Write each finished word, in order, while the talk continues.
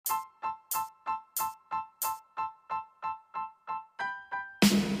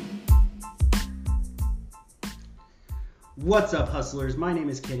What's up, hustlers? My name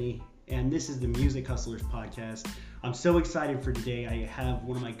is Kenny, and this is the Music Hustlers podcast. I'm so excited for today. I have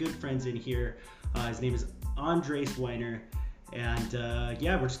one of my good friends in here. His name is Andres Weiner, and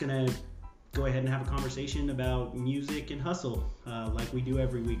we're just gonna go ahead and have a conversation about music and hustle, like we do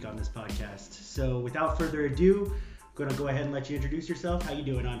every week on this podcast. So, without further ado, I'm gonna go ahead and let you introduce yourself. How you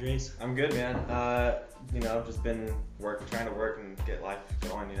doing, Andres? I'm good, man. Just been trying to work and get life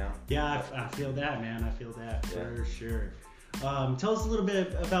going, Yeah, I feel that, man. I feel that for sure. Tell us a little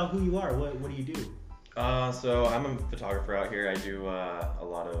bit about who you are. What do you do? So I'm a photographer out here. I do a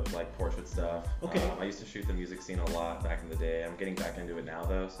lot of like portrait stuff. Okay. I used to shoot the music scene a lot back in the day. I'm getting back into it now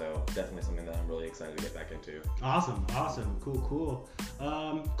though, so definitely something that I'm really excited to get back into. Awesome. Cool.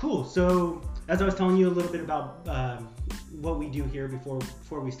 Cool. So as I was telling you a little bit about what we do here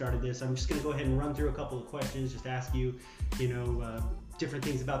before we started this, I'm just gonna go ahead and run through a couple of questions, just ask you, different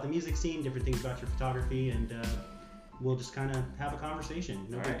things about the music scene, different things about your photography, and we'll just kind of have a conversation.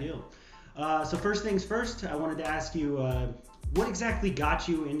 No big deal. So first things first, I wanted to ask you, what exactly got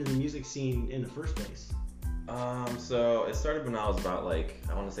you into the music scene in the first place? So it started when I was about I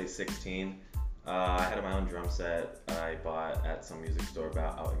want to say 16. I had my own drum set I bought at some music store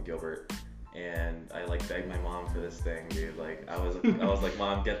out in Gilbert, and I begged my mom for this thing, dude. I was like,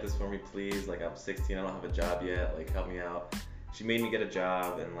 Mom, get this for me, please. I'm 16, I don't have a job yet. Help me out. She made me get a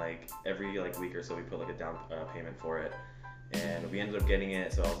job, and every week or so we put a down payment for it. And we ended up getting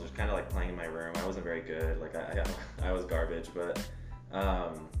it, so I was just kind of playing in my room. I wasn't very good, I was garbage, but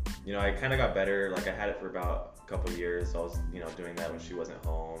I kind of got better. I had it for about a couple years, so I was doing that when she wasn't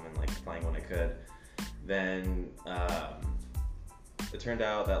home and playing when I could. Then it turned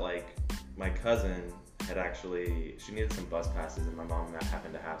out that my cousin she needed some bus passes, and my mom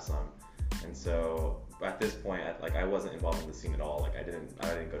happened to have some. And so at this point, I wasn't involved in the scene at all. I didn't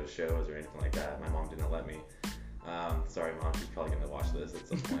go to shows or anything like that. My mom didn't let me. Sorry, Mom, she's probably gonna watch this at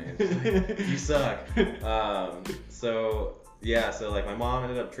some point. You suck. So my mom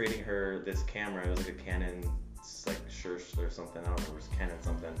ended up trading her this camera. It was a Canon, Shure or something. I don't remember, it was Canon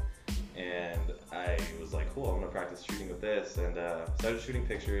something. And I was like, cool, I'm gonna practice shooting with this. And started shooting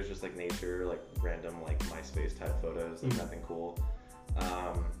pictures, just nature, random MySpace type photos, nothing cool.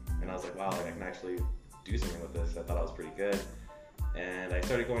 And I was like, wow, I can actually do something with this. I thought I was pretty good. And I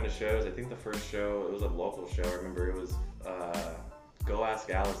started going to shows. I think the first show, it was a local show. I remember it was Go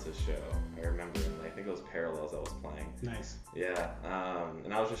Ask Alice's show. I remember, and I think it was Parallels I was playing. Nice. Yeah.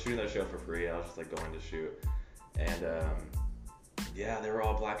 And I was just shooting that show for free. I was just going to shoot. And they were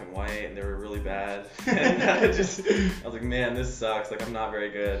all black and white, and they were really bad. And I was like, man, this sucks. I'm not very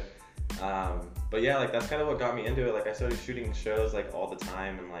good. But yeah, that's kind of what got me into it. I started shooting shows all the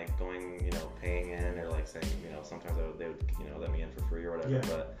time, and going, paying in, or saying, sometimes they would, let me in for free or whatever. Yeah.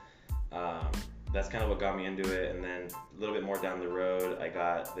 But that's kind of what got me into it. And then a little bit more down the road, I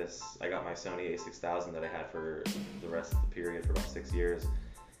got my Sony A6000 that I had for the rest of the period for about 6 years,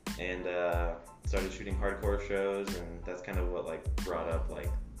 and started shooting hardcore shows, and that's kind of what brought up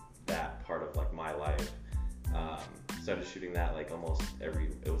that part of my life. Started shooting that almost every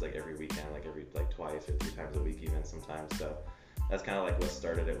weekend, every twice or 3 times a week even sometimes. So that's kind of what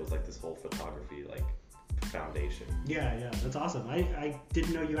started it, was this whole photography foundation. Yeah, that's awesome. I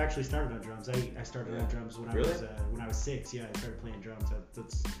didn't know you actually started on drums. I started on drums when I was 6. Yeah, I started playing drums.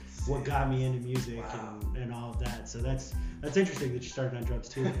 That's what got me into music. Wow. and all of that. So that's interesting that you started on drums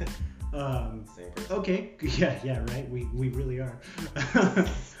too. Same person. Okay. Yeah, right. We really are.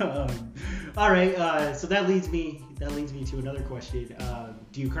 All right. So that leads me to another question.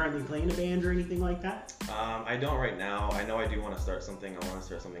 Do you currently play in a band or anything like that? I don't right now. I know I do want to start something. I want to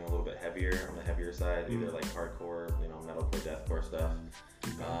start something a little bit heavier, on the heavier side, either hardcore, metalcore, deathcore stuff.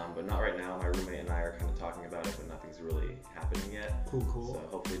 But not right now. My roommate and I are kind of talking about it, but nothing's really happening yet. Cool. So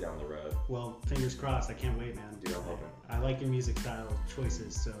hopefully down the road. Well, fingers crossed. I can't wait, man. Dude, I'm hoping. I like your music style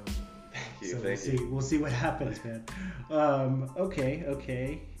choices, so. Thank you. We'll see what happens, man.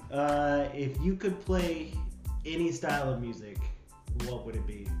 Okay. If you could play any style of music, what would it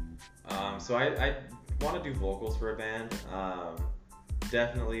be? So I want to do vocals for a band.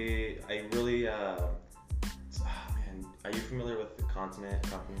 Definitely, I really. Man, are you familiar with the Continent?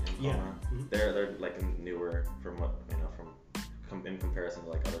 Yeah. Mm-hmm. They're newer from what in comparison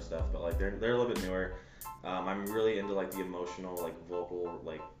to other stuff, but they're a little bit newer. I'm really into the emotional vocal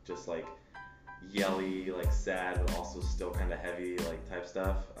just yelly sad, but also still kind of heavy type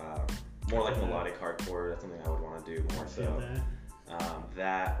stuff. More melodic hardcore. That's something I would want to do more so.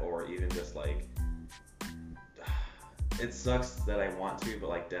 That, or even just it sucks that I want to,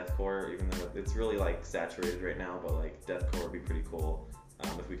 but deathcore, even though it's really saturated right now, but deathcore would be pretty cool.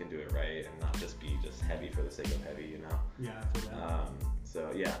 if we can do it right and not just be just heavy for the sake of heavy, you know. Yeah, I feel that.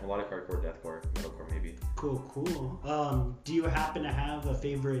 So yeah, a lot of hardcore, deathcore, metalcore maybe. Cool. Do you happen to have a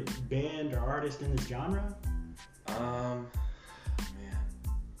favorite band or artist in this genre? Man.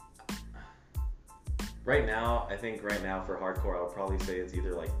 Right now for hardcore, I would probably say it's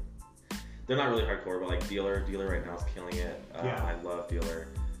either like, they're not really hardcore, but like Dealer right now is killing it. Yeah. I love Dealer.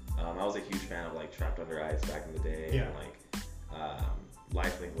 I was a huge fan of like Trapped Under Ice back in the day. Yeah. And like,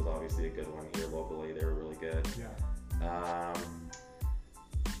 Lifelink was obviously a good one here locally. They were really good. Yeah.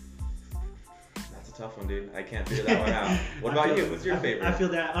 That's a tough one, dude. I can't figure that one out. What about you? What's your favorite? I feel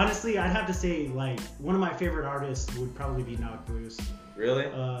that. Honestly, I'd have to say, like, one of my favorite artists would probably be Knocked Loose. Really?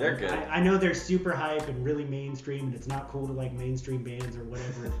 They're good. I know they're super hype and really mainstream, and it's not cool to like mainstream bands or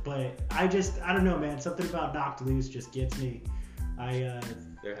whatever, but I don't know, man. Something about Knocked Loose just gets me.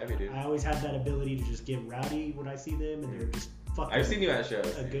 They're heavy, dude. I always have that ability to just get rowdy when I see them, and they're just fucking. I've seen you at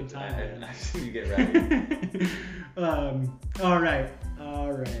shows. A good time, man. I've seen you get rowdy. All right.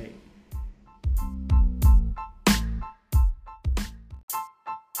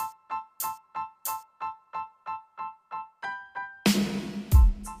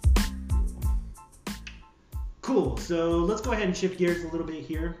 Cool. So let's go ahead and shift gears a little bit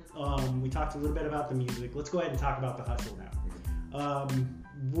here. We talked a little bit about the music. Let's go ahead and talk about the hustle now.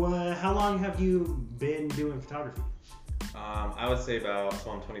 How long have you been doing photography? I would say so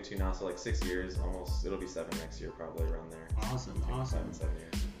I'm 22 now, so like 6 years, almost. It'll be 7 next year, probably around there. Awesome. 7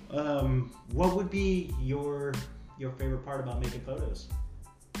 years. What would be your favorite part about making photos?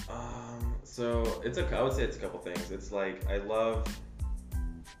 So I would say it's a couple things. It's like I love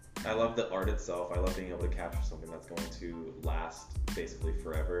the art itself. I love being able to capture something that's going to last basically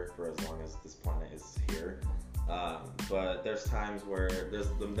forever, for as long as this planet is here. But there's times where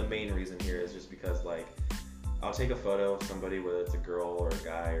the main reason here is just because like I'll take a photo of somebody, whether it's a girl or a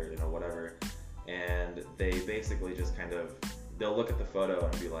guy or whatever, and they basically just they'll look at the photo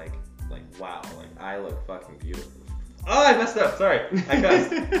and be like wow, like I look fucking beautiful. Oh, I messed up. Sorry, I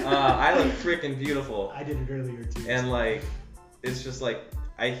cussed. I look freaking beautiful. I did it earlier too. And like, it's just like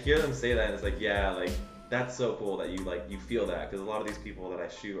I hear them say that, and it's like, yeah, like that's so cool that you feel that, because a lot of these people that I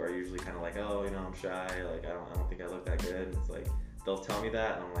shoot are usually kind of like, oh, I'm shy, like I don't think I look that good. And it's like they'll tell me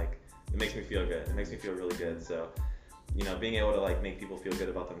that, and I'm like, it makes me feel good. It makes me feel really good. So, being able to like make people feel good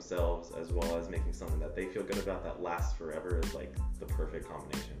about themselves as well as making something that they feel good about that lasts forever is like the perfect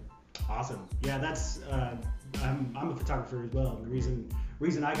combination. Awesome. Yeah, that's I'm a photographer as well, and the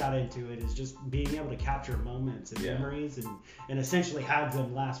reason I got into it is just being able to capture moments and memories and essentially have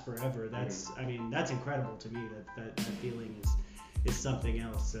them last forever. That's that's incredible to me. That feeling is something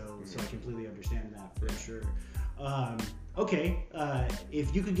else. So I completely understand that for sure. Okay,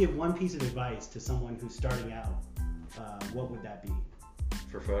 if you could give one piece of advice to someone who's starting out, what would that be?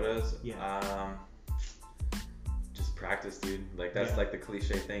 For photos? Yeah. Just practice, dude. Like that's like the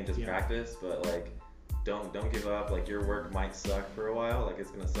cliche thing, just practice, but like don't give up. Like your work might suck for a while. Like it's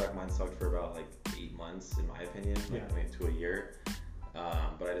gonna suck. Mine sucked for about like 8 months in my opinion, maybe to a year.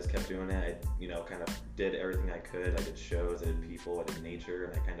 But I just kept doing it. I kind of did everything I could. I did shows, I did people, I did nature,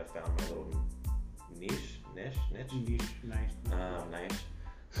 and I kind of found my little niche. I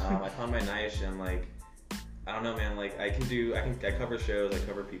found my niche, and like I don't know, man, like I cover shows, I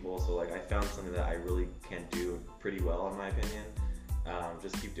cover people, so like I found something that I really can do pretty well in my opinion.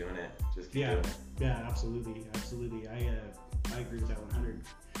 Just keep doing it. Just keep doing it. Yeah, absolutely. I agree with that 100.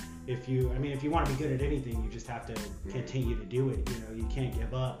 If you want to be good at anything, you just have to continue to do it. You can't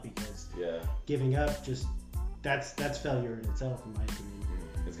give up, because giving up that's failure in itself, in my opinion.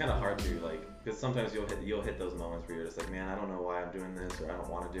 It's kind of hard to because sometimes you'll hit those moments where you're just like, man, I don't know why I'm doing this, or I don't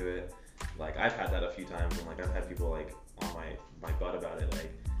want to do it. Like I've had that a few times, and like I've had people like on my butt about it,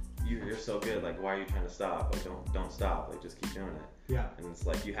 like you're so good, like why are you trying to stop? Like don't stop, like just keep doing it. Yeah. And it's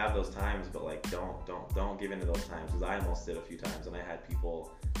like you have those times, but like don't give in to those times, because I almost did a few times, and I had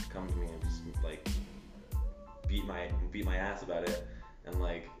people come to me and just like beat my ass about it, and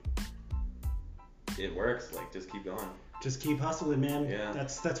like it works. Like just keep going. Just keep hustling, man. Yeah.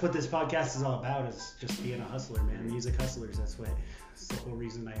 That's what this podcast is all about, is just being a hustler, man. Music hustlers. That's the whole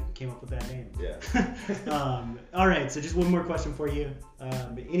reason I came up with that name. Yeah. All right. So just one more question for you.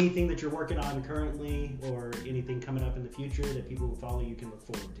 Anything that you're working on currently, or anything coming up in the future that people who follow you can look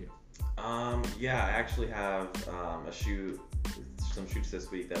forward to? Yeah, I actually have some shoots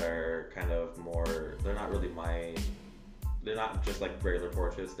this week that are kind of more. They're not just like regular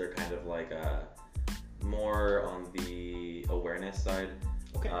portraits. They're kind of like more on the awareness side.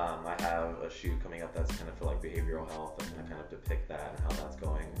 Okay. I have a shoot coming up that's kind of for like behavioral health, and I kind of depict that and how that's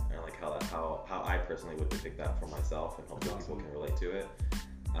going, and like how I personally would depict that for myself, and hopefully people can relate to it.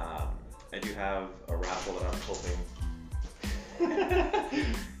 I do have a raffle that I'm hoping.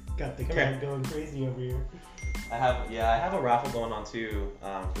 Got the Come cat here. going crazy over here. I have a raffle going on too,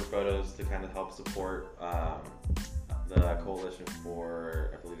 for photos to kind of help support the coalition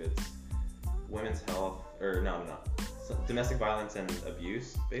for, I believe it's women's health, or no, domestic violence and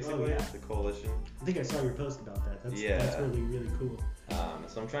abuse, basically. Oh, yeah. The coalition. I think I saw your post about that. That's Yeah. really, really cool.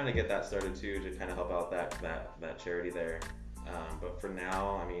 So I'm trying to get that started too, to kind of help out that charity there. But for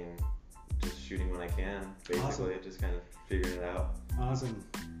now, I mean, just shooting when I can, basically, Awesome. just kind of figuring it out. Awesome.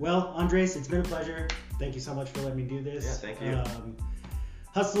 Well, Andres, it's been a pleasure. Thank you so much for letting me do this. Yeah, thank you.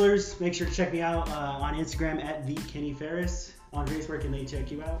 Hustlers, make sure to check me out on Instagram at @TheKennyFerris. Andres, where can they check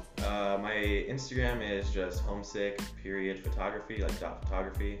you out? My Instagram is just homesick.photography, like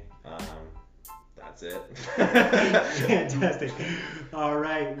 .photography. That's it. Fantastic. All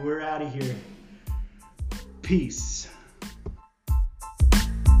right, we're out of here. Peace.